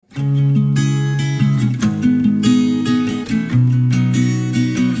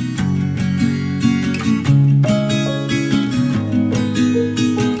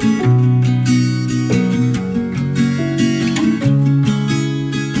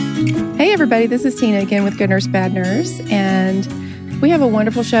everybody. This is Tina again with Good Nurse, Bad Nurse, and we have a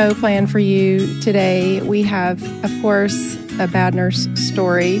wonderful show planned for you today. We have, of course, a bad nurse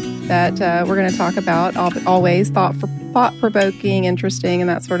story that we're going to talk about, always thought-provoking, interesting, and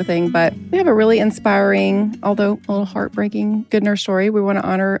that sort of thing. But we have a really inspiring, although a little heartbreaking, good nurse story. We want to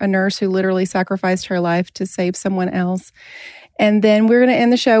honor a nurse who literally sacrificed her life to save someone else. And then we're going to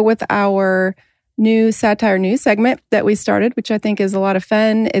end the show with our new satire news segment that we started, which I think is a lot of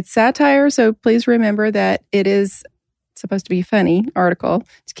fun. It's satire, so please remember that it is supposed to be a funny article.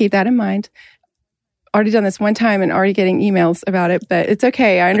 Just keep that in mind. Already done this one time and already getting emails about it, but it's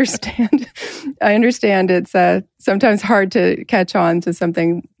okay. I understand. I understand it's sometimes hard to catch on to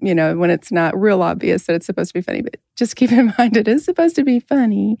something, when it's not real obvious that it's supposed to be funny, but just keep in mind it is supposed to be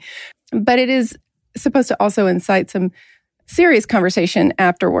funny, but it is supposed to also incite some serious conversation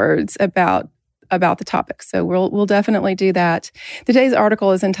afterwards about the topic. So we'll definitely do that. Today's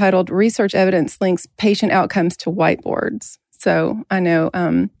article is entitled "Research Evidence Links Patient Outcomes to Whiteboards." So I know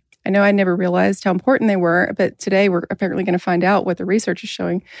I never realized how important they were, but today we're apparently going to find out what the research is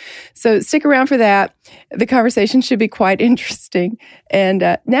showing. So stick around for that. The conversation should be quite interesting. And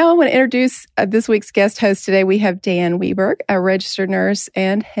now I want to introduce this week's guest host today. We have Dan Weberg, a registered nurse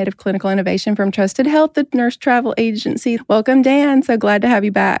and head of clinical innovation from Trusted Health, the nurse travel agency. Welcome, Dan. So glad to have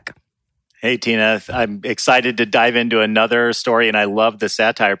you back. Hey, Tina. I'm excited to dive into another story, and I love the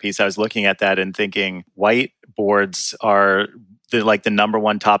satire piece. I was looking at that and thinking whiteboards are the number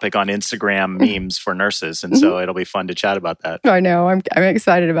one topic on Instagram memes for nurses, and so it'll be fun to chat about that. I know. I'm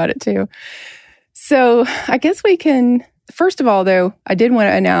excited about it too. So I guess we can... First of all, though, I did want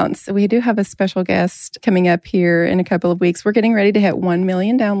to announce we do have a special guest coming up here in a couple of weeks. We're getting ready to hit 1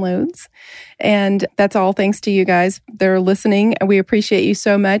 million downloads. And that's all thanks to you guys that are listening. And we appreciate you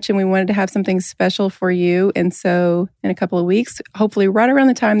so much. And we wanted to have something special for you. And so in a couple of weeks, hopefully right around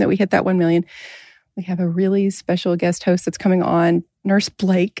the time that we hit that 1 million, we have a really special guest host that's coming on. Nurse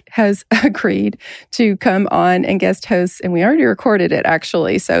Blake has agreed to come on and guest host. And we already recorded it,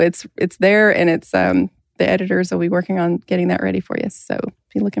 actually. So it's there, and it's... the editors will be working on getting that ready for you. So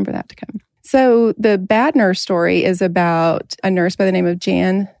be looking for that to come. So the bad nurse story is about a nurse by the name of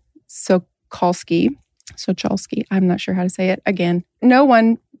Jan Sochalski. I'm not sure how to say it. Again, no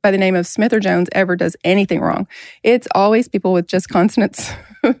one by the name of Smith or Jones ever does anything wrong. It's always people with just consonants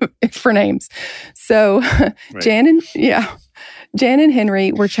for names. So right. Jan and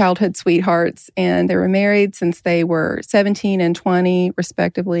Henry were childhood sweethearts, and they were married since they were 17 and 20,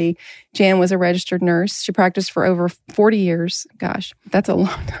 respectively. Jan was a registered nurse. She practiced for over 40 years. Gosh, that's a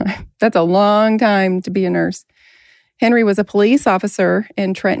long time. That's a long time to be a nurse. Henry was a police officer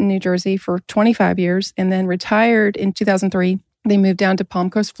in Trenton, New Jersey for 25 years, and then retired in 2003. They moved down to Palm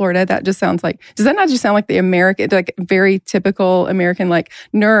Coast, Florida. Does that not just sound like the American, like very typical American, like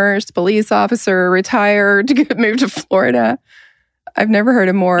nurse, police officer, retired, moved to Florida? I've never heard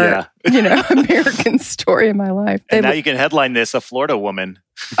a more, American story in my life. And now you can headline this, a Florida woman.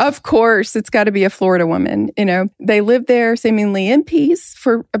 Of course, it's got to be a Florida woman. They lived there seemingly in peace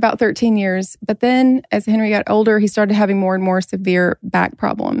for about 13 years. But then as Henry got older, he started having more and more severe back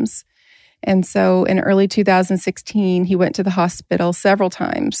problems. And so in early 2016, he went to the hospital several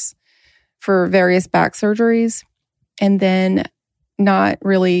times for various back surgeries. And then not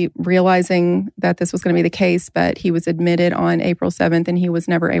really realizing that this was going to be the case, but he was admitted on April 7th, and he was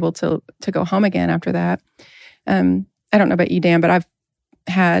never able to go home again after that. I don't know about you, Dan, but I've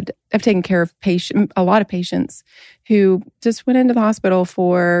taken care of a lot of patients who just went into the hospital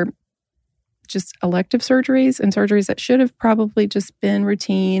for just elective surgeries and surgeries that should have probably just been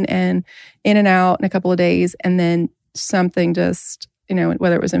routine and in and out in a couple of days, and then something just,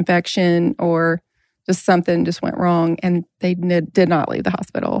 whether it was infection or just something just went wrong, and they did not leave the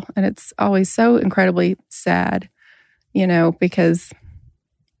hospital. And it's always so incredibly sad, because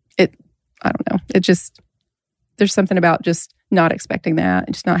I don't know. It just, there's something about just not expecting that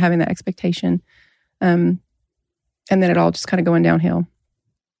and just not having that expectation. And then it all just kind of going downhill.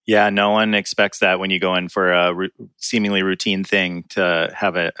 Yeah, no one expects that when you go in for a seemingly routine thing to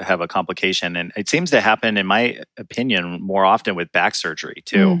have a complication. And it seems to happen, in my opinion, more often with back surgery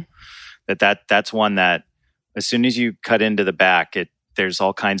too. That's one that as soon as you cut into the back, there's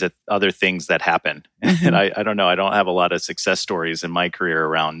all kinds of other things that happen. Mm-hmm. And I don't know, I don't have a lot of success stories in my career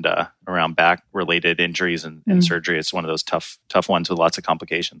around back related injuries and surgery. It's one of those tough ones with lots of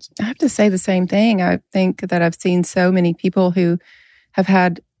complications. I have to say the same thing. I think that I've seen so many people who have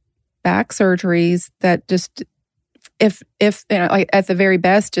had back surgeries that just, if like at the very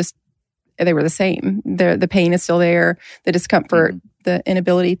best, just they were the same. The pain is still there. The discomfort, the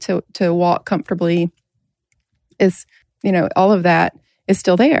inability to walk comfortably is, all of that is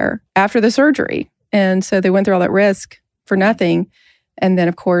still there after the surgery. And so they went through all that risk for nothing. And then,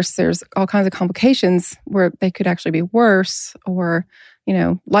 of course, there's all kinds of complications where they could actually be worse or,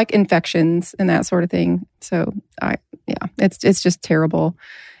 like infections and that sort of thing. So, it's just terrible.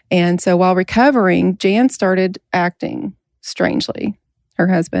 And so while recovering, Jan started acting strangely, her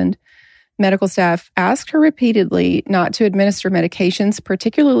husband. Medical staff asked her repeatedly not to administer medications,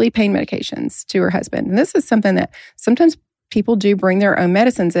 particularly pain medications, to her husband. And this is something that sometimes people do bring their own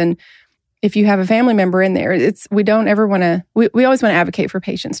medicines. And if you have a family member in there, we don't ever want to, we always want to advocate for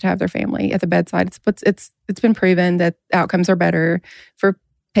patients to have their family at the bedside. It's been proven that outcomes are better for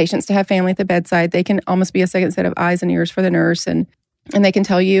patients to have family at the bedside. They can almost be a second set of eyes and ears for the nurse. And they can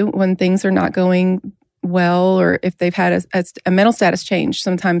tell you when things are not going well, or if they've had a mental status change,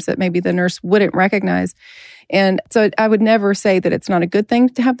 sometimes that maybe the nurse wouldn't recognize. And so I would never say that it's not a good thing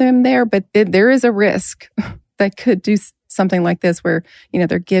to have them there, but there is a risk that could do something like this where,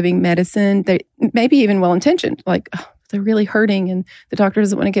 they're giving medicine, they maybe even well-intentioned, like, oh, they're really hurting and the doctor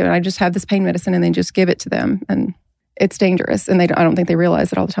doesn't want to give it. I just have this pain medicine and they just give it to them. And it's dangerous. And I don't think they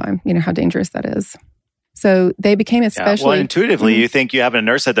realize it all the time, how dangerous that is. So they became especially... Well, intuitively, you think you have a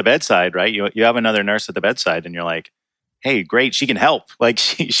nurse at the bedside, right? You have another nurse at the bedside and you're like, hey, great, she can help. Like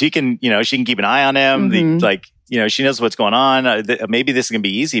she can, she can keep an eye on him. Mm-hmm. She knows what's going on. Maybe this is going to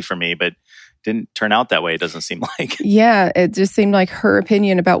be easy for me, but didn't turn out that way, it doesn't seem like. Yeah, it just seemed like her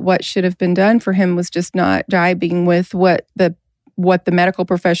opinion about what should have been done for him was just not jibing with what the medical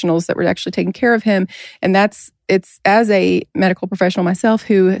professionals that were actually taking care of him. And it's as a medical professional myself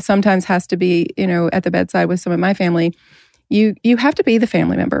who sometimes has to be, at the bedside with some of my family, you have to be the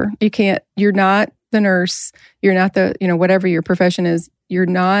family member. You're not the nurse, you're not the, whatever your profession is, you're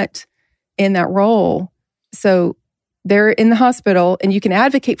not in that role. So they're in the hospital and you can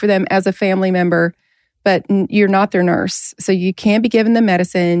advocate for them as a family member, but you're not their nurse. So you can't be giving them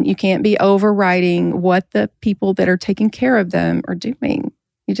medicine. You can't be overriding what the people that are taking care of them are doing.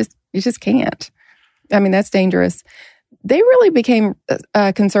 You just can't. I mean, that's dangerous. They really became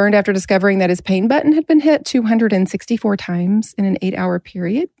concerned after discovering that his pain button had been hit 264 times in an 8-hour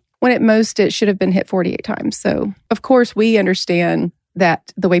period, when at most it should have been hit 48 times. So, of course, we understand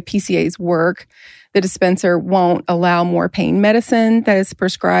that the way PCAs work, the dispenser won't allow more pain medicine that is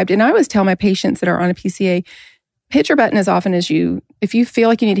prescribed. And I always tell my patients that are on a PCA, hit your button as often as if you feel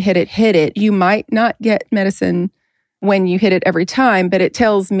like you need to hit it. You might not get medicine when you hit it every time, but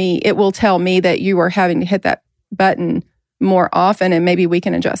it will tell me that you are having to hit that button more often, and maybe we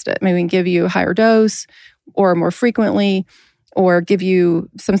can adjust it. Maybe we can give you a higher dose or more frequently, or give you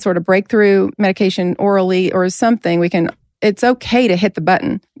some sort of breakthrough medication orally or something. It's okay to hit the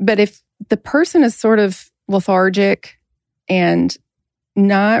button. But if the person is sort of lethargic and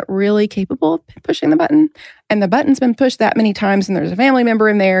not really capable of pushing the button, and the button's been pushed that many times and there's a family member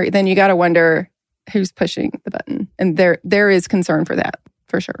in there, then you got to wonder who's pushing the button. And there is concern for that,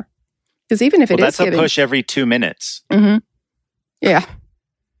 for sure. Because even if that's a push every 2 minutes. Mm-hmm. Yeah.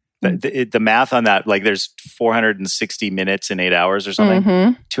 The math on that, like there's 460 minutes in 8 hours or something.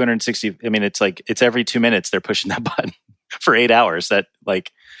 Mm-hmm. 260. I mean, it's every 2 minutes they're pushing that button for 8 hours.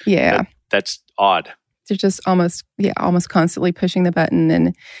 That's odd. They're just almost constantly pushing the button.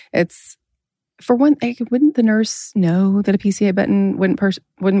 And it's, for one, wouldn't the nurse know that a PCA button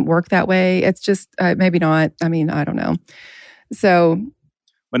wouldn't work that way? It's just, maybe not. I mean, I don't know. So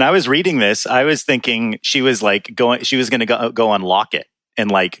when I was reading this, I was thinking she was going to go unlock it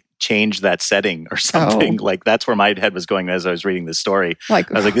and like change that setting or something. Oh. Like that's where my head was going as I was reading this story. Like,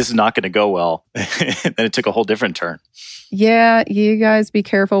 I was like, this is not going to go well. Then it took a whole different turn. Yeah, you guys be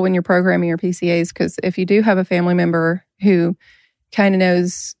careful when you're programming your PCAs, because if you do have a family member who kind of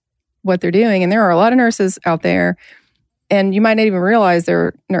knows what they're doing, and there are a lot of nurses out there, and you might not even realize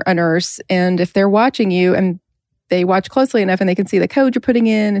they're a nurse, and if they're watching you and they watch closely enough and they can see the code you're putting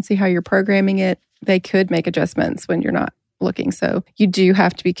in and see how you're programming it, they could make adjustments when you're not looking. So you do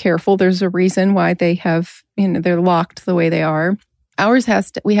have to be careful. There's a reason why they have, they're locked the way they are. Ours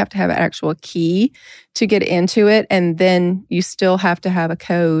we have to have an actual key to get into it. And then you still have to have a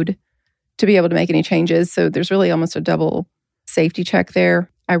code to be able to make any changes. So there's really almost a double safety check there.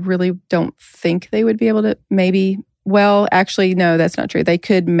 I really don't think they would be able to actually, no, that's not true. They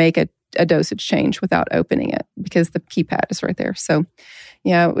could make a dosage change without opening it because the keypad is right there. So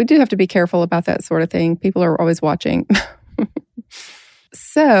yeah, we do have to be careful about that sort of thing. People are always watching.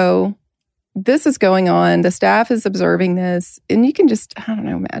 So this is going on. The staff is observing this. And you can just,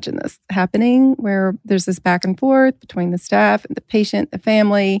 imagine this happening where there's this back and forth between the staff and the patient, the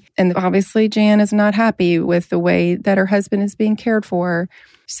family. And obviously Jan is not happy with the way that her husband is being cared for.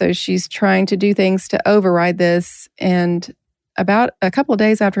 So she's trying to do things to override this. And about a couple of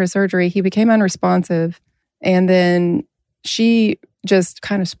days after his surgery, he became unresponsive. And then she just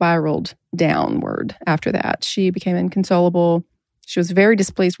kind of spiraled downward after that. She became inconsolable. She was very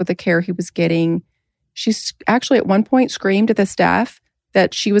displeased with the care he was getting. She actually at one point screamed at the staff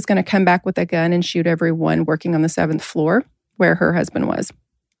that she was going to come back with a gun and shoot everyone working on the 7th floor where her husband was.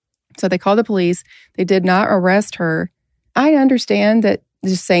 So they called the police. They did not arrest her. I understand that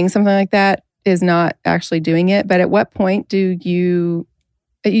just saying something like that is not actually doing it, but at what point do you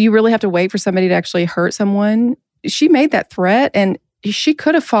really have to wait for somebody to actually hurt someone? She made that threat and she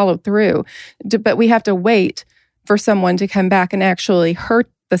could have followed through, but we have to wait for someone to come back and actually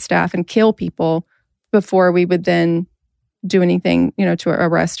hurt the staff and kill people before we would then do anything, to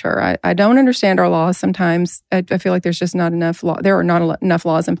arrest her. I don't understand our laws sometimes. I feel like there's just not enough law. There are not enough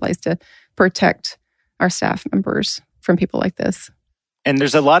laws in place to protect our staff members from people like this. And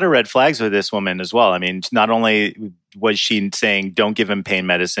there's a lot of red flags with this woman as well. I mean, not only was she saying, don't give him pain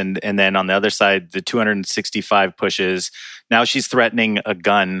medicine, and then on the other side, the 265 pushes. Now she's threatening a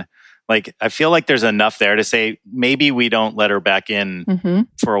gun. Like, I feel like there's enough there to say, maybe we don't let her back in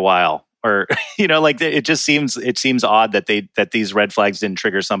for a while. Or, it seems odd that these red flags didn't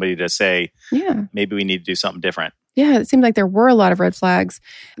trigger somebody to say, maybe we need to do something different. Yeah, it seemed like there were a lot of red flags.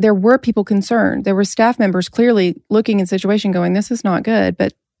 There were people concerned. There were staff members clearly looking at the situation going, this is not good.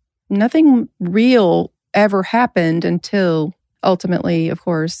 But nothing real ever happened until ultimately, of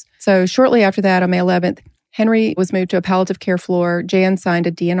course. So shortly after that, on May 11th, Henry was moved to a palliative care floor. Jan signed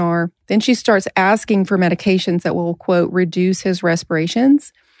a DNR. Then she starts asking for medications that will, quote, reduce his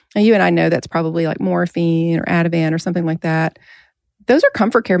respirations. And you and I know that's probably like morphine or Ativan or something like that. Those are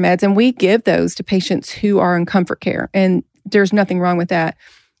comfort care meds, and we give those to patients who are in comfort care. And there's nothing wrong with that.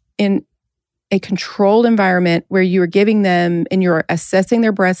 In a controlled environment where you are giving them and you're assessing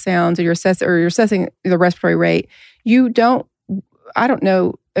their breath sounds or you're assessing the respiratory rate, I don't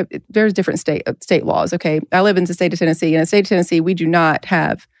know, there's different state laws, okay? I live in the state of Tennessee. In the state of Tennessee, we do not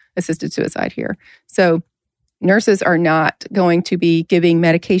have assisted suicide here. So nurses are not going to be giving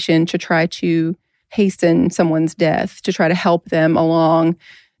medication to try to hasten someone's death, to try to help them along.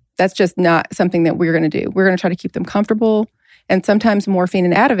 That's just not something that we're going to do. We're going to try to keep them comfortable. And sometimes morphine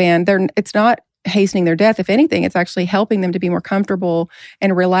and Ativan, it's not hastening their death. If anything, it's actually helping them to be more comfortable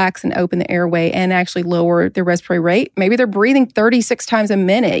and relax and open the airway and actually lower their respiratory rate. Maybe they're breathing 36 times a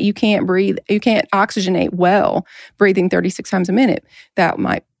minute. You can't oxygenate well breathing 36 times a minute.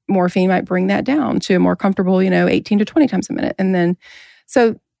 Morphine might bring that down to a more comfortable, 18 to 20 times a minute. And then,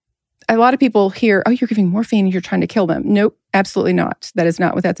 so a lot of people hear, oh, you're giving morphine and you're trying to kill them. Nope, absolutely not. That is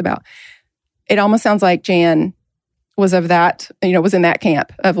not what that's about. It almost sounds like Jan was of that, was in that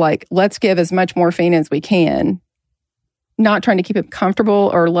camp of like, let's give as much morphine as we can, not trying to keep him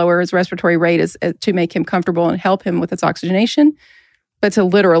comfortable or lower his respiratory rate as to make him comfortable and help him with his oxygenation, but to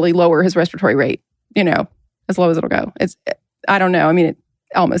literally lower his respiratory rate, as low as it'll go. I don't know. I mean, it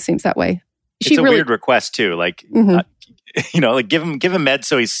almost seems that way. It's a weird request too. Like, like give him meds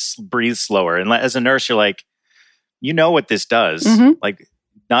so he breathes slower. And as a nurse, you're like, what this does. Like,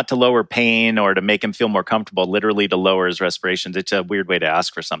 not to lower pain or to make him feel more comfortable, literally to lower his respirations. It's a weird way to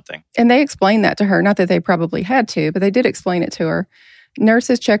ask for something. And they explained that to her. Not that they probably had to, but they did explain it to her.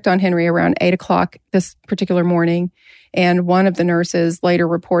 Nurses checked on Henry around 8 o'clock this particular morning. And one of the nurses later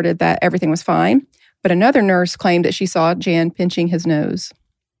reported that everything was fine. But another nurse claimed that she saw Jan pinching his nose.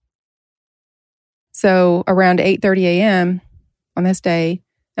 So around 8:30 a.m. on this day,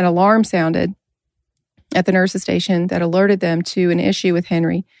 an alarm sounded at the nurse's station that alerted them to an issue with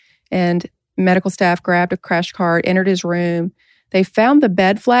Henry. And medical staff grabbed a crash cart, entered his room. They found the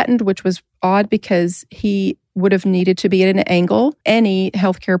bed flattened, which was odd because he would have needed to be at an angle. Any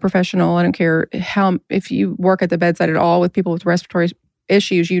healthcare professional, I don't care if you work at the bedside at all with people with respiratory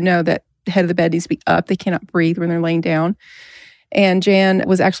issues, that the head of the bed needs to be up. They cannot breathe when they're laying down. And Jan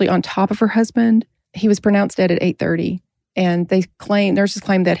was actually on top of her husband. He was pronounced dead at 8:30. And nurses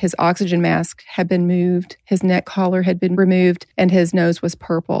claimed that his oxygen mask had been moved, his neck collar had been removed, and his nose was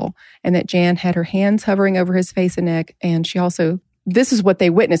purple. And that Jan had her hands hovering over his face and neck. And she also, this is what they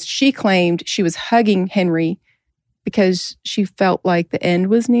witnessed. She claimed she was hugging Henry because she felt like the end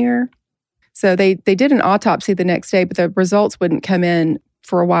was near. So they did an autopsy the next day, but the results wouldn't come in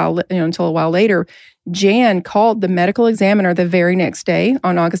for a while, until a while later. Jan called the medical examiner the very next day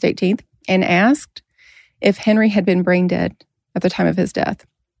on August 18th and asked if Henry had been brain dead at the time of his death.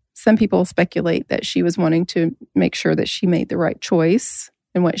 Some people speculate that she was wanting to make sure that she made the right choice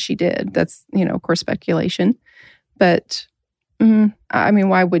in what she did. That's, of course, speculation. But,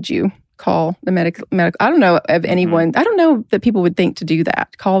 why would you call the medical? I don't know of anyone. I don't know that people would think to do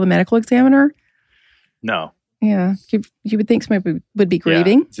that. Call the medical examiner? No. Yeah. You would think somebody would be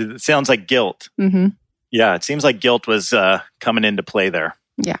grieving. Yeah. It sounds like guilt. Mm-hmm. Yeah, it seems like guilt was coming into play there.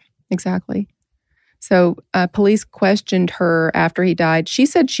 Yeah, exactly. So police questioned her after he died. She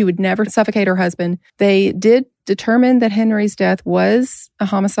said she would never suffocate her husband. They did determine that Henry's death was a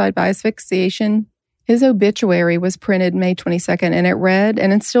homicide by asphyxiation. His obituary was printed May 22nd, and it read,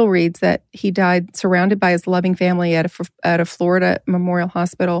 and it still reads, that he died surrounded by his loving family at a Florida Memorial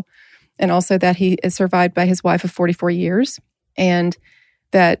Hospital, and also that he is survived by his wife of 44 years, and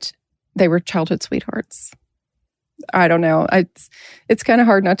that they were childhood sweethearts. I don't know. It's kind of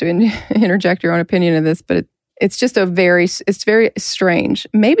hard not to interject your own opinion in this, but it's just it's very strange.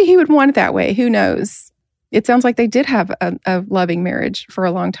 Maybe he would want it that way. Who knows? It sounds like they did have a loving marriage for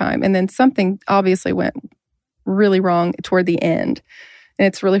a long time, and then something obviously went really wrong toward the end. And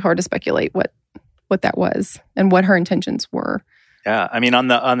it's really hard to speculate what that was and what her intentions were. Yeah, I mean, on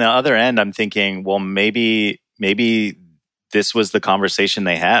the other end, I'm thinking, well, maybe this was the conversation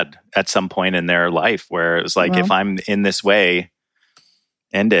they had at some point in their life, where it was like, if I'm in this way,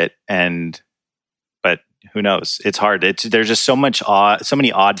 end it. But who knows? It's hard. There's just so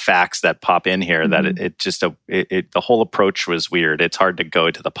many odd facts that pop in here that the whole approach was weird. It's hard to go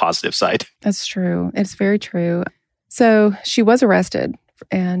to the positive side. That's true. It's very true. So she was arrested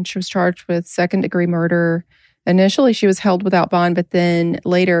and she was charged with second-degree murder. Initially, she was held without bond, but then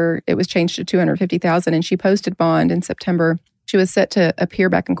later it was changed to $250,000, and she posted bond in September. She was set to appear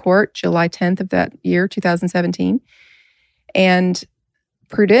back in court July 10th of that year, 2017. And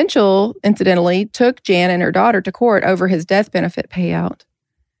Prudential, incidentally, took Jan and her daughter to court over his death benefit payout.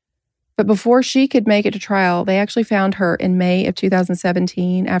 But before she could make it to trial, they actually found her in May of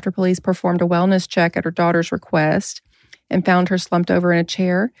 2017 after police performed a wellness check at her daughter's request and found her slumped over in a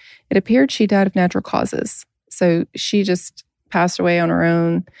chair. It appeared she died of natural causes. So she just passed away on her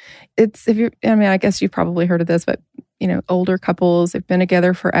own. I guess you've probably heard of this, but older couples, they've been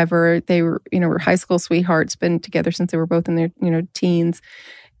together forever. They were, were high school sweethearts, been together since they were both in their, teens.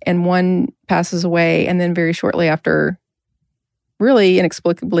 And one passes away, and then very shortly after, really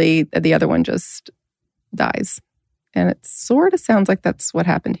inexplicably, the other one just dies. And it sort of sounds like that's what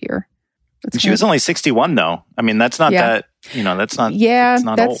happened here. She was only 61, though. I mean, that's not that, that's not. Yeah,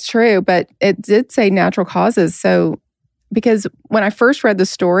 that's old. True. But it did say natural causes. So, because when I first read the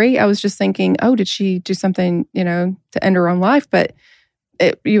story, I was just thinking, oh, did she do something, to end her own life? But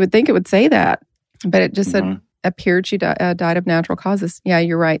you would think it would say that. But it just said, appeared she died of natural causes. Yeah,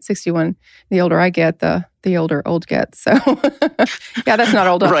 you're right. 61. The older I get, the older old gets. So, yeah, that's not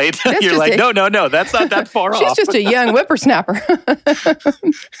old. Right. You're like, no, that's not that far off. She's just a young whippersnapper.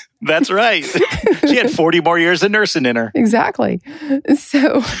 That's right. She had 40 more years of nursing in her. Exactly.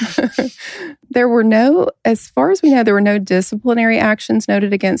 So as far as we know, there were no disciplinary actions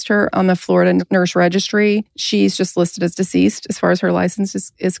noted against her on the Florida Nurse Registry. She's just listed as deceased as far as her license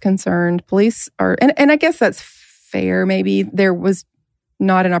is concerned. Police are, and I guess that's fair. Maybe there was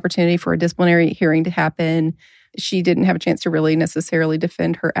not an opportunity for a disciplinary hearing to happen. She didn't have a chance to really necessarily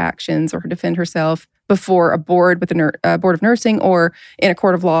defend her actions or defend herself before a board with a board of nursing or in a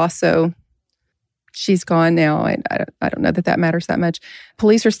court of law. So she's gone now. I don't know that matters that much.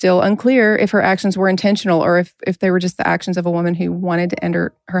 Police are still unclear if her actions were intentional or if they were just the actions of a woman who wanted to end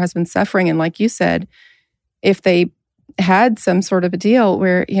her husband's suffering. And like you said, if they had some sort of a deal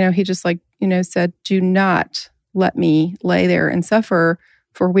where, he just said, do not let me lay there and suffer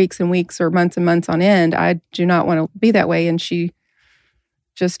for weeks and weeks or months and months on end. I do not want to be that way. And she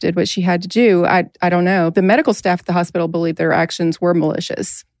just did what she had to do. I don't know. The medical staff at the hospital believed their actions were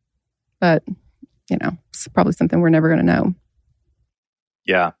malicious. But, it's probably something we're never going to know.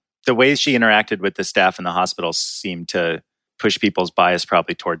 Yeah. The ways she interacted with the staff in the hospital seemed to push people's bias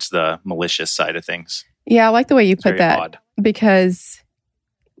probably towards the malicious side of things. Yeah, I like the way you put that. Odd. Because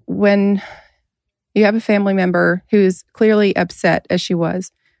when you have a family member who's clearly upset as she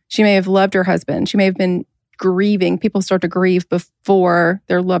was, she may have loved her husband. She may have been grieving. People start to grieve before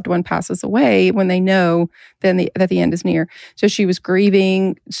their loved one passes away when they know that the end is near. So she was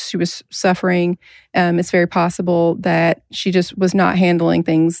grieving. She was suffering. It's very possible that she just was not handling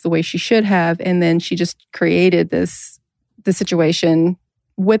things the way she should have. And then she just created the situation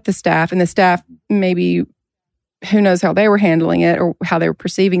with the staff. And the staff, maybe, who knows how they were handling it or how they were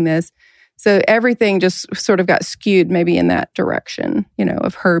perceiving this. So everything just sort of got skewed maybe in that direction,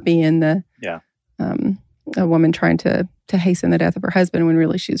 of her being a woman trying to hasten the death of her husband when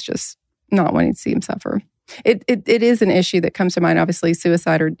really she's just not wanting to see him suffer. It is an issue that comes to mind, obviously,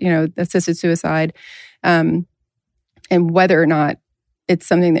 suicide or, assisted suicide, and whether or not it's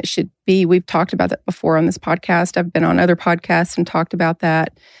something that should be. We've talked about that before on this podcast. I've been on other podcasts and talked about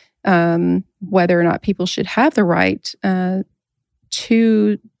that. whether or not people should have the right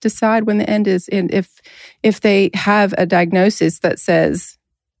to decide when the end is. And if they have a diagnosis that says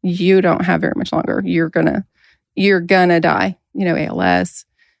you don't have very much longer, you're gonna die, ALS,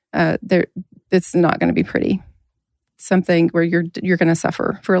 it's not going to be pretty. Something where you're going to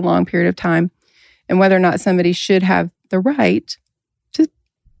suffer for a long period of time, and whether or not somebody should have the right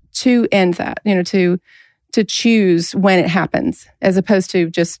to end that, to choose when it happens, as opposed to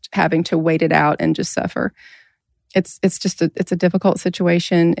just having to wait it out and just suffer. It's a difficult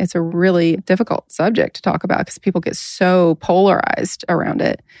situation. It's a really difficult subject to talk about because people get so polarized around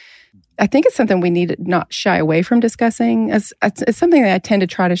it. I think it's something we need to not shy away from discussing. It's something that I tend to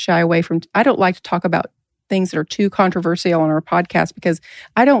try to shy away from. I don't like to talk about things that are too controversial on our podcast because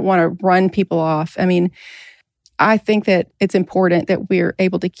I don't want to run people off. I mean, I think that it's important that we're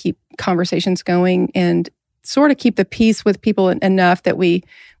able to keep conversations going and sort of keep the peace with people enough that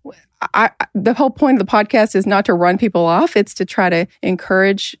the whole point of the podcast is not to run people off. It's to try to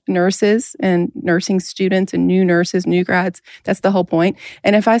encourage nurses and nursing students and new nurses, new grads. That's the whole point.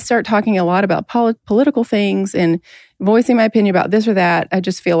 And if I start talking a lot about political things and voicing my opinion about this or that, I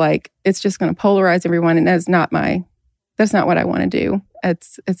just feel like it's just going to polarize everyone. And that's not what I want to do.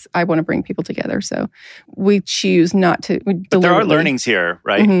 I want to bring people together. So we choose not to. But there are learnings here,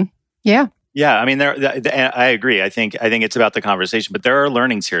 right? Mm-hmm. Yeah. Yeah, I mean, I agree. I think it's about the conversation, but there are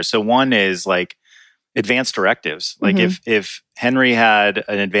learnings here. So one is like advanced directives. Like if Henry had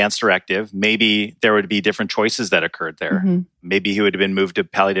an advanced directive, maybe there would be different choices that occurred there. Mm-hmm. Maybe he would have been moved to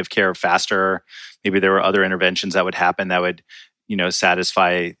palliative care faster. Maybe there were other interventions that would happen that would,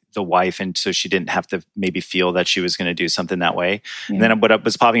 satisfy the wife, and so she didn't have to maybe feel that she was going to do something that way. Yeah. And then what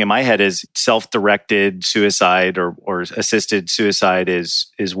was popping in my head is self-directed suicide or assisted suicide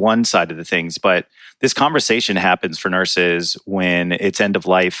is one side of the things, but this conversation happens for nurses when it's end of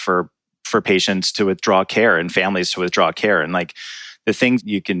life for patients to withdraw care and families to withdraw care. And like the things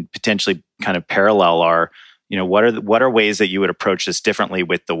you can potentially kind of parallel are, what are ways that you would approach this differently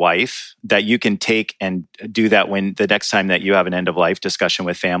with the wife that you can take and do that when the next time that you have an end of life discussion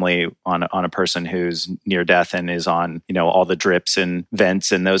with family on a person who's near death and is on, all the drips and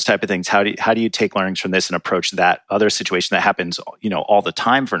vents and those type of things. How do you take learnings from this and approach that other situation that happens, all the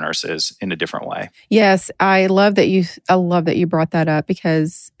time for nurses in a different way? Yes, I love that you brought that up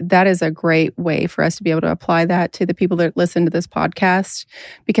because that is a great way for us to be able to apply that to the people that listen to this podcast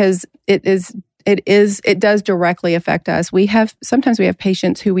because it does directly affect us. Sometimes we have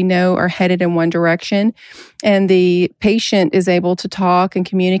patients who we know are headed in one direction, and the patient is able to talk and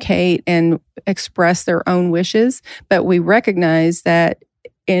communicate and express their own wishes, but we recognize that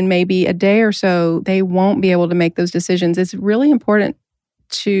in maybe a day or so, they won't be able to make those decisions. It's really important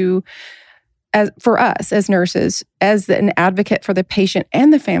for us as nurses, as an advocate for the patient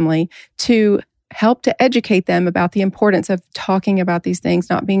and the family, to help to educate them about the importance of talking about these things,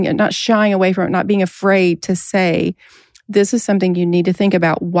 not shying away from it, not being afraid to say, this is something you need to think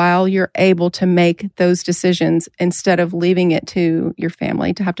about while you're able to make those decisions instead of leaving it to your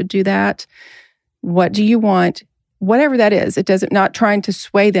family to have to do that. What do you want? Whatever that is, not trying to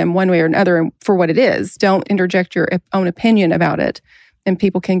sway them one way or another for what it is. Don't interject your own opinion about it. And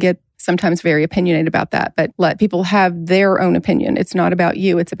people can get sometimes very opinionated about that, but let people have their own opinion. It's not about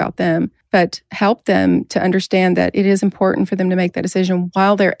you, it's about them. But help them to understand that it is important for them to make that decision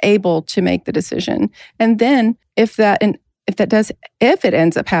while they're able to make the decision. And then if it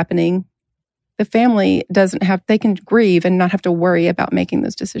ends up happening, the family they can grieve and not have to worry about making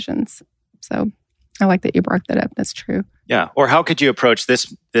those decisions. So I like that you brought that up. That's true. Yeah. Or how could you approach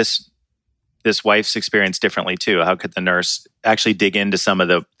this wife's experience differently too? How could the nurse actually dig into some of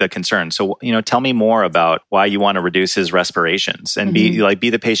the concerns? So, tell me more about why you want to reduce his respirations and be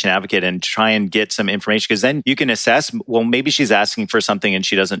the patient advocate and try and get some information, because then you can assess, well, maybe she's asking for something and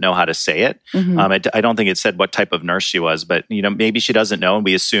she doesn't know how to say it. Mm-hmm. I don't think it said what type of nurse she was, but, maybe she doesn't know, and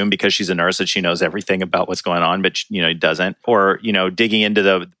we assume because she's a nurse that she knows everything about what's going on, but, doesn't. Or, digging into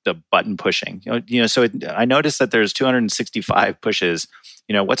the button pushing. So I noticed that there's 265 pushes.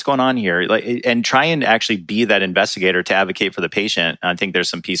 What's going on here? And try and actually be that investigator to advocate for the patient. I think there's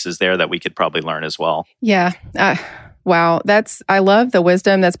some pieces there that we could probably learn as well. Yeah. Wow. I love the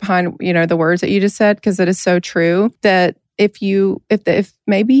wisdom that's behind, the words that you just said, because it is so true that if the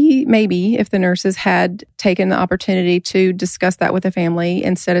nurses had taken the opportunity to discuss that with the family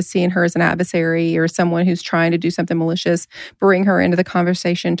instead of seeing her as an adversary or someone who's trying to do something malicious, bring her into the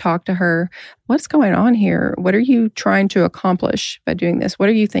conversation, talk to her. What's going on here? What are you trying to accomplish by doing this? What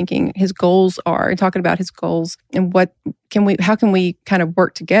are you thinking his goals are? And talking about his goals and how can we kind of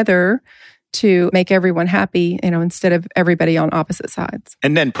work together to make everyone happy, instead of everybody on opposite sides.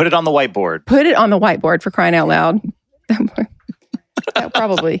 And then put it on the whiteboard. Put it on the whiteboard, for crying out loud.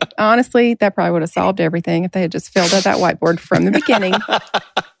 Honestly, that probably would have solved everything if they had just filled out that whiteboard from the beginning.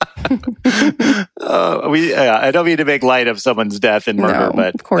 I don't mean to make light of someone's death and murder,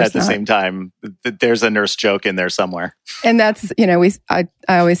 but of course at the same time, there's a nurse joke in there somewhere. And that's, I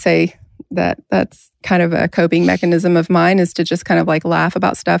always say that's kind of a coping mechanism of mine, is to just kind of like laugh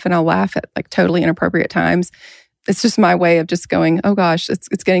about stuff, and I'll laugh at like totally inappropriate times. It's just my way of just going, oh gosh, it's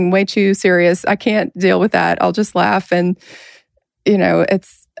getting way too serious. I can't deal with that. I'll just laugh. And,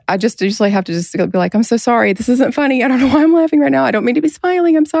 I just usually have to just be like, I'm so sorry. This isn't funny. I don't know why I'm laughing right now. I don't mean to be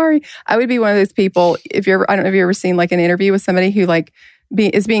smiling. I'm sorry. I would be one of those people, I don't know if you've ever seen like an interview with somebody who like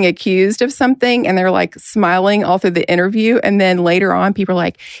is being accused of something, and they're like smiling all through the interview. And then later on, people are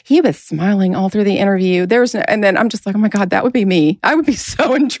like, he was smiling all through the interview. And then I'm just like, oh my God, that would be me. I would be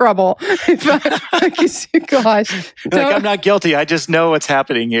so in trouble. Gosh. Like, I'm not guilty. I just know what's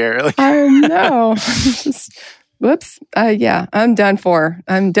happening here. I know. Whoops. Yeah, I'm done for.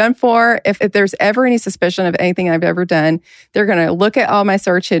 I'm done for. If there's ever any suspicion of anything I've ever done, they're going to look at all my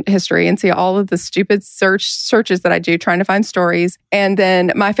search history and see all of the stupid searches that I do trying to find stories. And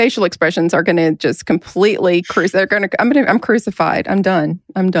then my facial expressions are going to just completely I'm crucified. I'm done.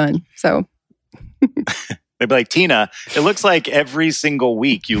 So. They'd be like, Tina, it looks like every single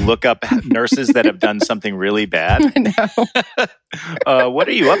week you look up nurses that have done something really bad. I know. What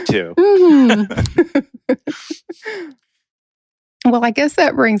are you up to? Well, I guess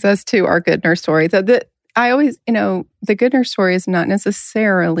that brings us to our good nurse story. The good nurse story is not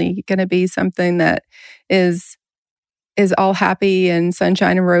necessarily going to be something that is all happy and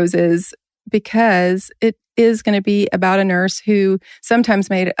sunshine and roses, because it is going to be about a nurse who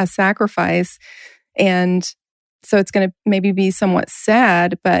sometimes made a sacrifice. And so it's going to maybe be somewhat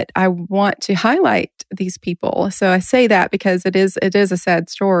sad, but I want to highlight these people. So I say that because it is a sad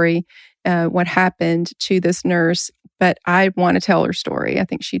story, what happened to this nurse, but I want to tell her story. I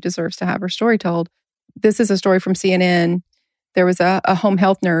think she deserves to have her story told. This is a story from CNN. There was a home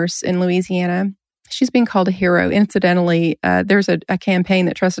health nurse in Louisiana. She's being called a hero. Incidentally, there's a campaign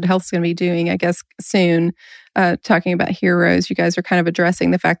that Trusted Health is going to be doing, I guess, soon, talking about heroes. You guys are kind of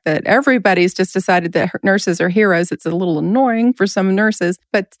addressing the fact that everybody's just decided that nurses are heroes. It's a little annoying for some nurses,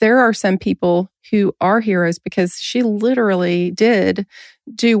 but there are some people who are heroes because she literally did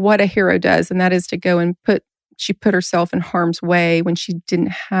do what a hero does, and that is to go and she put herself in harm's way when she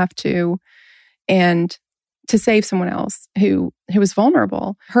didn't have to, and to save someone else who was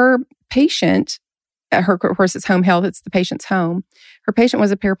vulnerable. Her patient, of course, it's home health, it's the patient's home. Her patient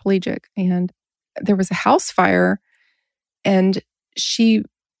was a paraplegic, and there was a house fire, and she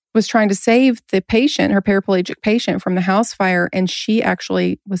was trying to save the patient, her paraplegic patient, from the house fire, and she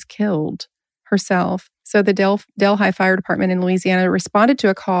actually was killed herself. So the Delhi Fire Department in Louisiana responded to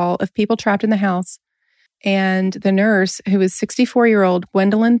a call of people trapped in the house, and the nurse, who was 64-year-old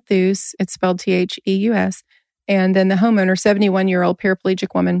Gwendolyn Theus, it's spelled Theus, and then the homeowner, 71-year-old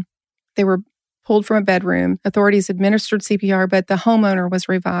paraplegic woman, they were pulled from a bedroom. Authorities administered CPR, but the homeowner was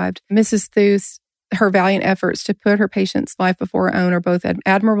revived. Mrs. Theus, her valiant efforts to put her patient's life before her own are both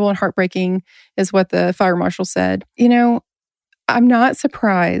admirable and heartbreaking, is what the fire marshal said. I'm not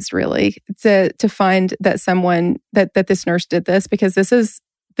surprised, really, to find that that this nurse did this, because this is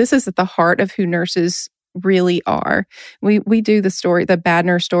at the heart of who nurses really are. We do the bad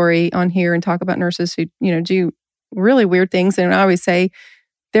nurse story on here and talk about nurses who do really weird things, and I always say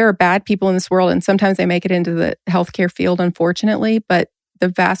there are bad people in this world, and sometimes they make it into the healthcare field, unfortunately, but the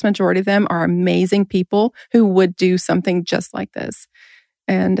vast majority of them are amazing people who would do something just like this.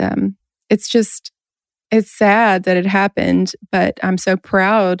 And it's sad that it happened, but I'm so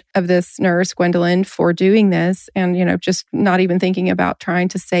proud of this nurse, Gwendolyn, for doing this and, just not even thinking about trying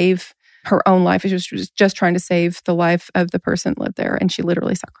to save her own life. She was just trying to save the life of the person that lived there, and she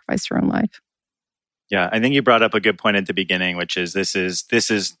literally sacrificed her own life. Yeah, I think you brought up a good point at the beginning, which is this is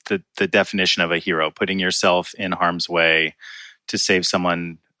the definition of a hero, putting yourself in harm's way to save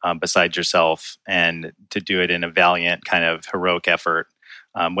someone beside yourself, and to do it in a valiant kind of heroic effort.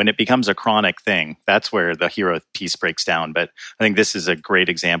 When it becomes a chronic thing, that's where the hero piece breaks down. But I think this is a great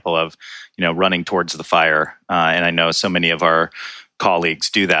example of, running towards the fire. And I know so many of our colleagues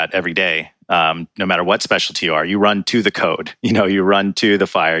do that every day. No matter what specialty you are, you run to the code, you run to the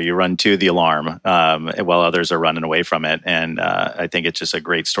fire, you run to the alarm, while others are running away from it. And I think it's just a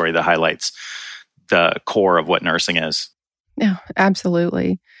great story that highlights the core of what nursing is. Yeah,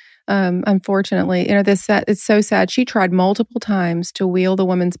 absolutely. Unfortunately, it's so sad. She tried multiple times to wheel the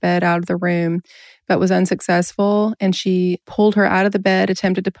woman's bed out of the room, but was unsuccessful. And she pulled her out of the bed,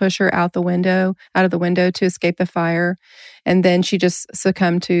 attempted to push her out of the window to escape the fire. And then she just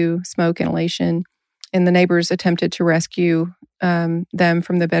succumbed to smoke inhalation. And the neighbors attempted to rescue them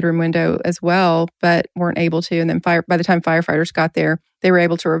from the bedroom window as well, but weren't able to. And then by the time firefighters got there, they were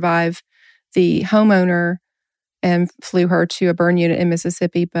able to revive the homeowner and flew her to a burn unit in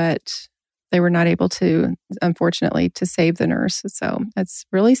Mississippi, but they were not able to, unfortunately, to save the nurse. So that's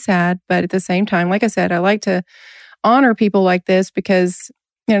really sad. But at the same time, like I said, I like to honor people like this because,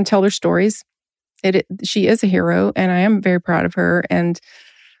 tell their stories. She is a hero, and I am very proud of her. And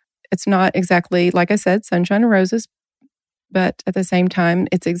it's not exactly, like I said, sunshine and roses, but at the same time,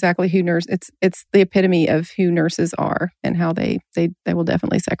 it's exactly it's the epitome of who nurses are and how they will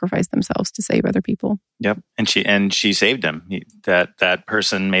definitely sacrifice themselves to save other people. Yep. And she saved him. That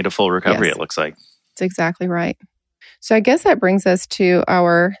person made a full recovery, Yes. It looks like. That's exactly right. So I guess that brings us to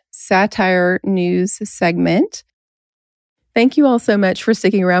our satire news segment. Thank you all so much for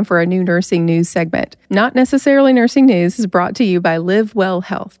sticking around for our new nursing news segment. Not Necessarily Nursing News is brought to you by Live Well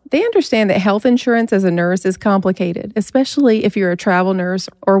Health. They understand that health insurance as a nurse is complicated, especially if you're a travel nurse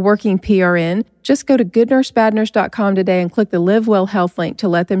or working PRN. Just go to goodnursebadnurse.com today and click the Live Well Health link to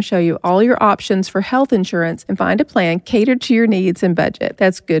let them show you all your options for health insurance and find a plan catered to your needs and budget.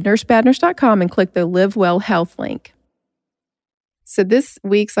 That's goodnursebadnurse.com and click the Live Well Health link. So this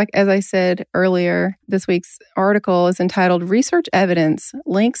week's, as I said earlier, this week's article is entitled Research Evidence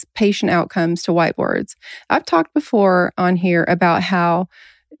Links Patient Outcomes to Whiteboards. I've talked before on here about how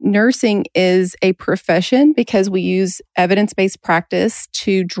nursing is a profession because we use evidence-based practice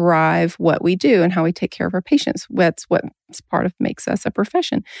to drive what we do and how we take care of our patients. That's what part of makes us a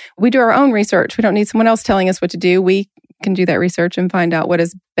profession. We do our own research. We don't need someone else telling us what to do. We can do that research and find out what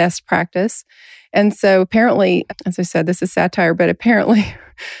is best practice. And so apparently, as I said, this is satire, but apparently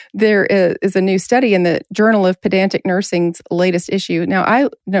there is a new study in the Journal of Pedantic Nursing's latest issue. Now, I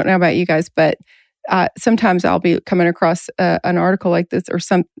don't know about you guys, but sometimes I'll be coming across an article like this or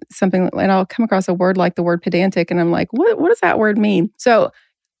something, and I'll come across a word like the word pedantic, and I'm like, what does that word mean? So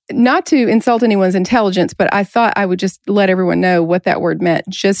not to insult anyone's intelligence, but I thought I would just let everyone know what that word meant,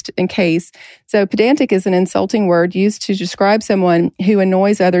 just in case. So pedantic is an insulting word used to describe someone who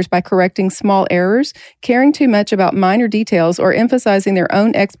annoys others by correcting small errors, caring too much about minor details, or emphasizing their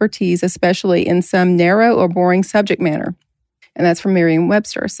own expertise, especially in some narrow or boring subject matter. And that's from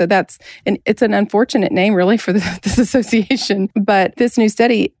Merriam-Webster. So it's an unfortunate name, really, for this association. But this new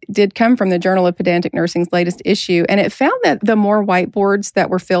study did come from the Journal of Pedantic Nursing's latest issue, and it found that the more whiteboards that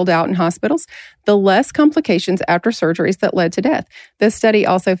were filled out in hospitals, the less complications after surgeries that led to death. This study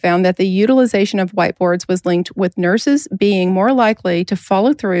also found that the utilization of whiteboards was linked with nurses being more likely to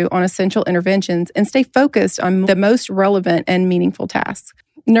follow through on essential interventions and stay focused on the most relevant and meaningful tasks.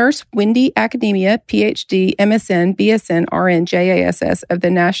 Nurse Wendy Academia, PhD, MSN, BSN, RN, JASS of the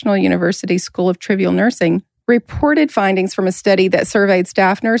National University School of Trivial Nursing reported findings from a study that surveyed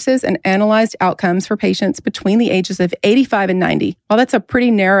staff nurses and analyzed outcomes for patients between the ages of 85 and 90. Well, that's a pretty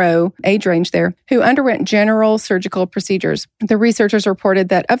narrow age range there, who underwent general surgical procedures. The researchers reported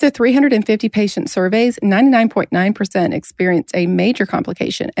that of the 350 patient surveys, 99.9% experienced a major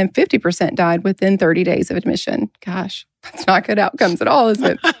complication and 50% died within 30 days of admission. Gosh. That's not good outcomes at all, is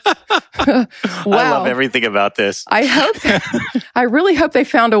it? Wow. I love everything about this. I really hope they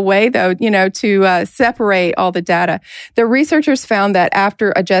found a way, though, to separate all the data. The researchers found that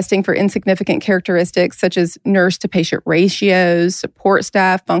after adjusting for insignificant characteristics such as nurse-to-patient ratios, support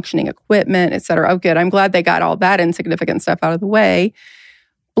staff, functioning equipment, et cetera. Oh, good. I'm glad they got all that insignificant stuff out of the way.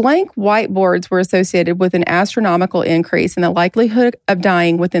 Blank whiteboards were associated with an astronomical increase in the likelihood of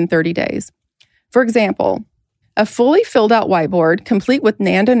dying within 30 days. For example, a fully filled out whiteboard, complete with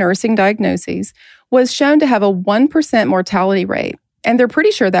NANDA nursing diagnoses, was shown to have a 1% mortality rate. And they're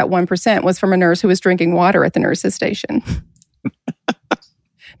pretty sure that 1% was from a nurse who was drinking water at the nurse's station.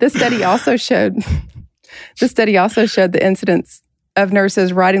 The study also showed the incidence of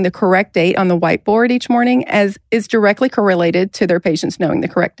nurses writing the correct date on the whiteboard each morning as is directly correlated to their patients knowing the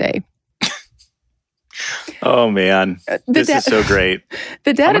correct day. Oh, man. This is so great.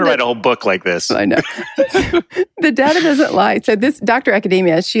 The data I'm going to write a whole book like this. I know. The data doesn't lie. So this Dr.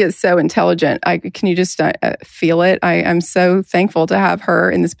 Academia, she is so intelligent. Can you just feel it? I'm so thankful to have her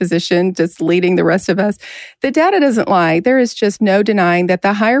in this position, just leading the rest of us. The data doesn't lie. There is just no denying that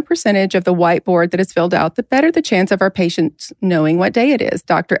the higher percentage of the whiteboard that is filled out, the better the chance of our patients knowing what day it is,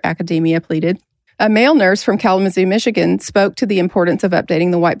 Dr. Academia pleaded. A male nurse from Kalamazoo, Michigan, spoke to the importance of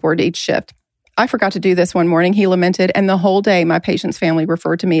updating the whiteboard each shift. I forgot to do this one morning, he lamented, and the whole day my patient's family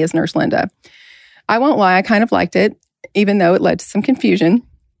referred to me as Nurse Linda. I won't lie, I kind of liked it, even though it led to some confusion.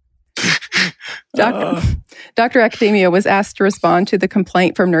 Dr. Academia was asked to respond to the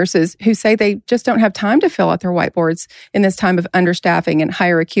complaint from nurses who say they just don't have time to fill out their whiteboards in this time of understaffing and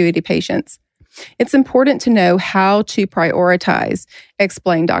higher acuity patients. It's important to know how to prioritize,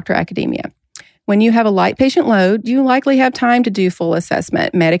 explained Dr. Academia. When you have a light patient load, you likely have time to do full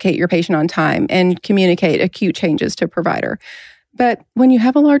assessment, medicate your patient on time, and communicate acute changes to a provider. But when you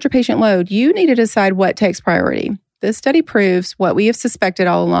have a larger patient load, you need to decide what takes priority. This study proves what we have suspected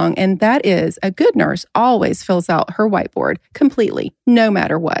all along, and that is a good nurse always fills out her whiteboard completely, no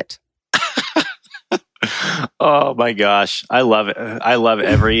matter what. Oh my gosh. I love it. I love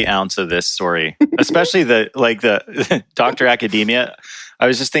every ounce of this story, especially the Dr. Academia. I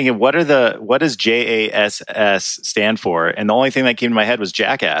was just thinking, what does JASS stand for? And the only thing that came to my head was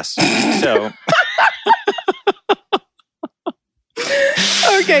jackass. So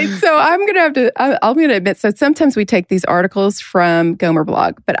okay, so I'm going to admit, so sometimes we take these articles from Gomer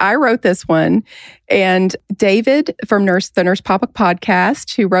Blog, but I wrote this one, and David from the Nurse Papa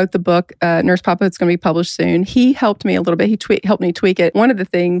podcast, who wrote the book, Nurse Papa, it's going to be published soon, he helped me a little bit. He helped me tweak it. One of the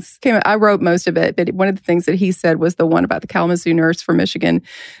things, I wrote most of it, but one of the things that he said was the one about the Kalamazoo nurse from Michigan,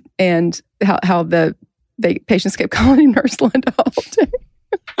 and how the patients kept calling him Nurse Linda all day.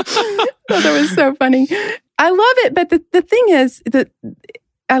 That was so funny. I love it, but the thing is that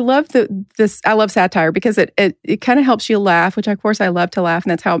I love I love satire because it kind of helps you laugh, which of course I love to laugh,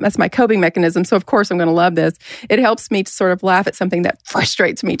 and that's my coping mechanism. So of course I'm going to love this. It helps me to sort of laugh at something that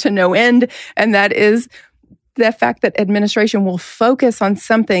frustrates me to no end, and that is the fact that administration will focus on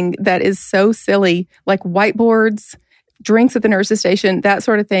something that is so silly, like whiteboards, drinks at the nurse's station, that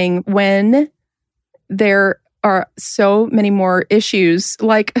sort of thing, when there are so many more issues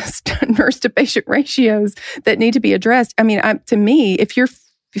like nurse to patient ratios that need to be addressed. I mean, to me, if your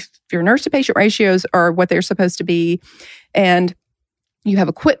nurse to patient ratios are what they're supposed to be, and you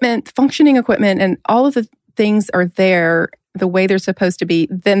have functioning equipment, and all of the things are there the way they're supposed to be,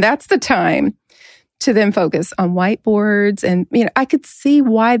 then that's the time to then focus on whiteboards. And, I could see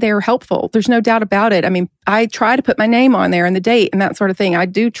why they're helpful. There's no doubt about it. I mean, I try to put my name on there and the date and that sort of thing. I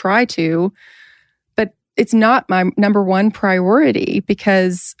do try to, it's not my number one priority,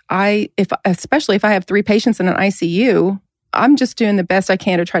 because especially if I have 3 patients in an ICU, I'm just doing the best I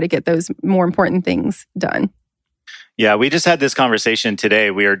can to try to get those more important things done. Yeah, we just had this conversation today.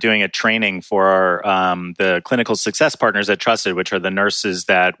 We are doing a training for the clinical success partners at Trusted, which are the nurses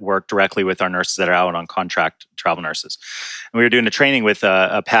that work directly with our nurses that are out on contract, travel nurses. And we were doing a training with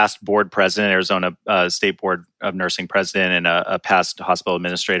a past board president, Arizona State Board of Nursing president, and a past hospital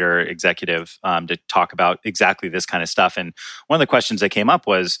administrator executive to talk about exactly this kind of stuff. And one of the questions that came up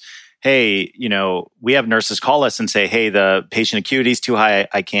was, hey, we have nurses call us and say, hey, the patient acuity is too high,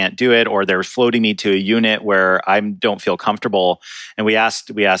 I can't do it, or they're floating me to a unit where I don't feel comfortable. And we asked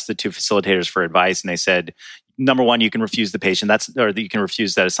the 2 facilitators for advice, and they said, number one, you can refuse the patient, or you can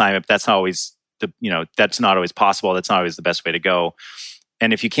refuse that assignment, but that's not always that's not always possible. That's not always the best way to go.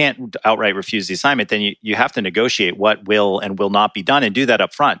 And if you can't outright refuse the assignment, then you have to negotiate what will and will not be done, and do that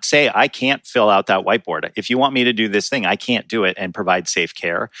up front. Say, I can't fill out that whiteboard. If you want me to do this thing, I can't do it, and provide safe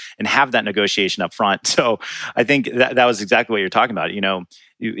care, and have that negotiation up front. So I think that was exactly what you're talking about.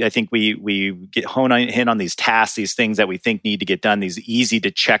 I think we get hit on these tasks, these things that we think need to get done, these easy to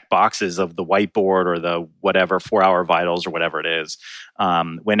check boxes of the whiteboard or the whatever 4-hour vitals or whatever it is.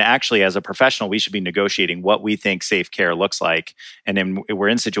 When actually, as a professional, we should be negotiating what we think safe care looks like. And then we're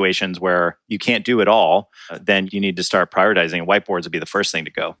in situations where you can't do it all, then you need to start prioritizing. Whiteboards would be the first thing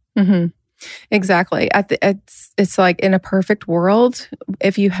to go. Mm-hmm. Exactly. It's like in a perfect world,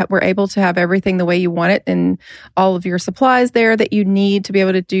 if you were able to have everything the way you want it, and all of your supplies there that you need to be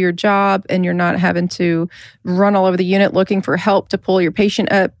able to do your job, and you're not having to run all over the unit looking for help to pull your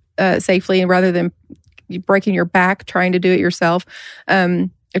patient up safely, and rather than breaking your back trying to do it yourself,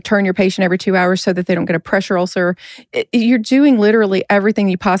 turn your patient every 2 hours so that they don't get a pressure ulcer. You're doing literally everything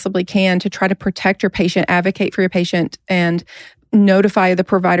you possibly can to try to protect your patient, advocate for your patient, and notify the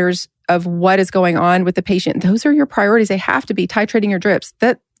providers of what is going on with the patient. Those are your priorities. They have to be. Titrating your drips,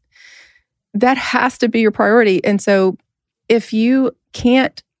 that has to be your priority. And so if you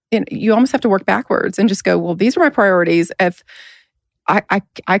can't, you almost have to work backwards and just go, well, these are my priorities. If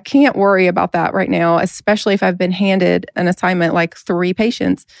I can't worry about that right now, especially if I've been handed an assignment like 3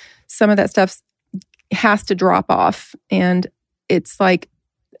 patients, some of that stuff has to drop off. And it's like,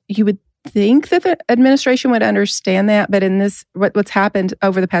 you would think that the administration would understand that, but in this, what's happened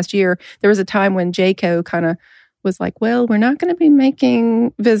over the past year, there was a time when JCAHO kind of was like, well, we're not going to be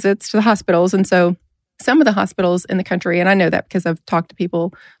making visits to the hospitals. And so some of the hospitals in the country, and I know that because I've talked to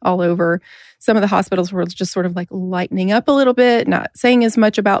people all over, some of the hospitals were just sort of like lightening up a little bit, not saying as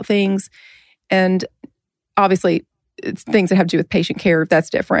much about things. And obviously, it's things that have to do with patient care, that's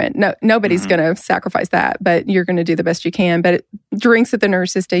different. No, nobody's going to sacrifice that, but you're going to do the best you can. But drinks at the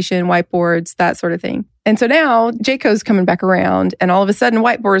nurse's station, whiteboards, that sort of thing. And so now JCAHO's coming back around, and all of a sudden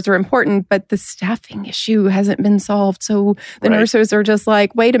whiteboards are important, but the staffing issue hasn't been solved. So the nurses are just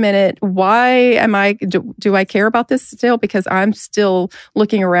like, wait a minute, why am I, do I care about this still? Because I'm still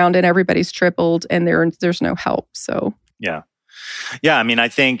looking around and everybody's tripled and there's no help. So yeah. Yeah, I mean, I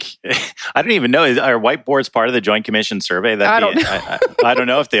think, I don't even know, are whiteboards part of the Joint Commission survey? I don't know. I don't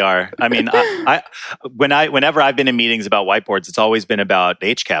know if they are. I mean, whenever I've been in meetings about whiteboards, it's always been about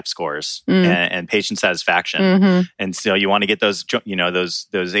HCAHPS scores and patient satisfaction. And so you want to get those, those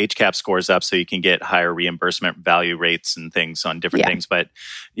HCAHPS scores up so you can get higher reimbursement value rates and things on different things. But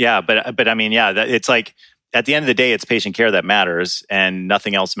I mean, it's like, at the end of the day, it's patient care that matters and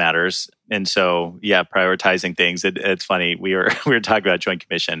nothing else matters. And so, prioritizing things. It's funny. We were talking about Joint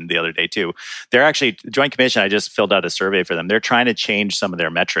Commission the other day too. They're actually, Joint Commission, I just filled out a survey for them. They're trying to change some of their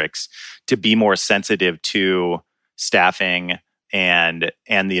metrics to be more sensitive to staffing and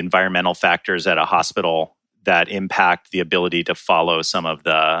the environmental factors at a hospital that impact the ability to follow some of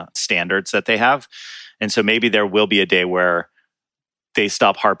the standards that they have. And so maybe there will be a day where they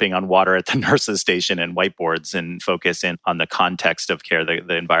stop harping on water at the nurse's station and whiteboards and focus in on the context of care,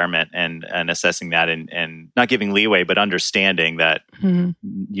 the environment, and assessing that and not giving leeway, but understanding that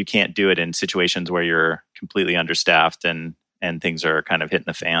you can't do it in situations where you're completely understaffed and things are kind of hitting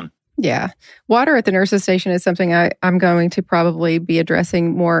the fan. Yeah. Water at the nurse's station is something I'm going to probably be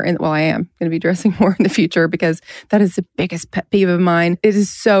addressing more. I am going to be addressing more in the future because that is the biggest pet peeve of mine. It is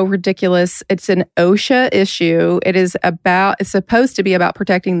so ridiculous. It's an OSHA issue. It's supposed to be about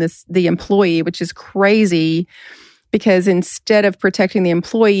protecting the employee, which is crazy because instead of protecting the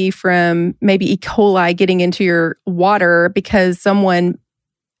employee from maybe E. coli getting into your water because someone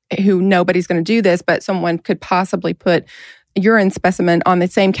who nobody's going to do this, but someone could possibly put urine specimen on the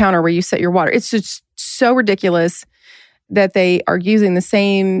same counter where you set your water. It's just so ridiculous that they are using the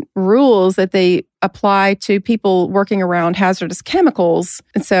same rules that they apply to people working around hazardous chemicals.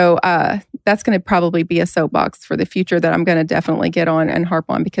 And so that's going to probably be a soapbox for the future that I'm going to definitely get on and harp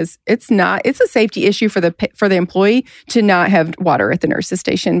on because it's a safety issue for the employee to not have water at the nurse's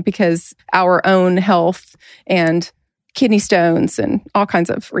station because our own health and kidney stones and all kinds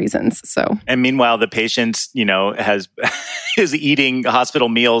of reasons. So, and meanwhile, the patient, is eating hospital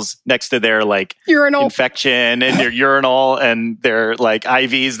meals next to their urinal infection and their urinal and their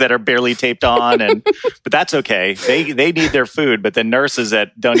IVs that are barely taped on, but that's okay. They need their food, but the nurses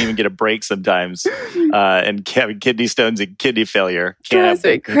that don't even get a break sometimes and having kidney stones and kidney failure can't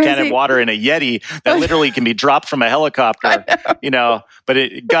have water in a Yeti that literally can be dropped from a helicopter.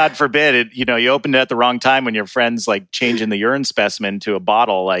 But God forbid you opened it at the wrong time when your friend's changing the urine specimen to a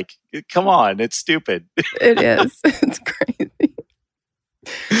bottle. Come on, it's stupid. It is. It's crazy.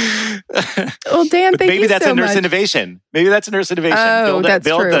 Well, Dan, thank maybe you that's so a nurse much. innovation. Maybe that's a nurse innovation. Oh,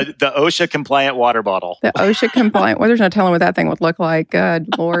 build true. The OSHA compliant water bottle. The OSHA compliant. Well, there's no telling what that thing would look like.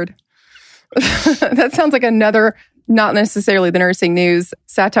 Good Lord. That sounds like another, not necessarily the nursing news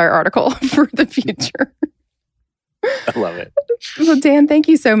satire article for the future. I love it. Well, Dan, thank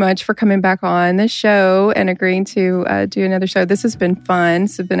you so much for coming back on this show and agreeing to do another show. This has been fun.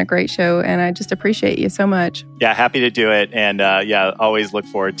 This has been a great show, and I just appreciate you so much. Yeah, happy to do it. And always look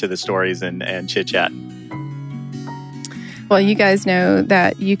forward to the stories and chit-chat. Well, you guys know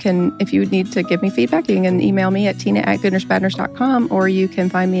that you can, if you need to give me feedback, you can email me at tina@goodnursebadnurse.com, or you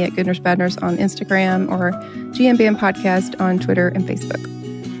can find me at Good Nurse Bad Nurse on Instagram or GNBM Podcast on Twitter and Facebook.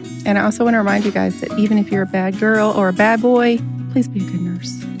 And I also want to remind you guys that even if you're a bad girl or a bad boy, please be a good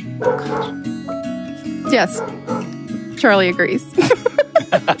nurse. Oh, gosh. Yes, Charlie agrees.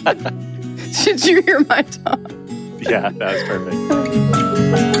 Should you hear my talk? Yeah, that was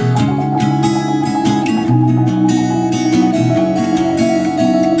perfect.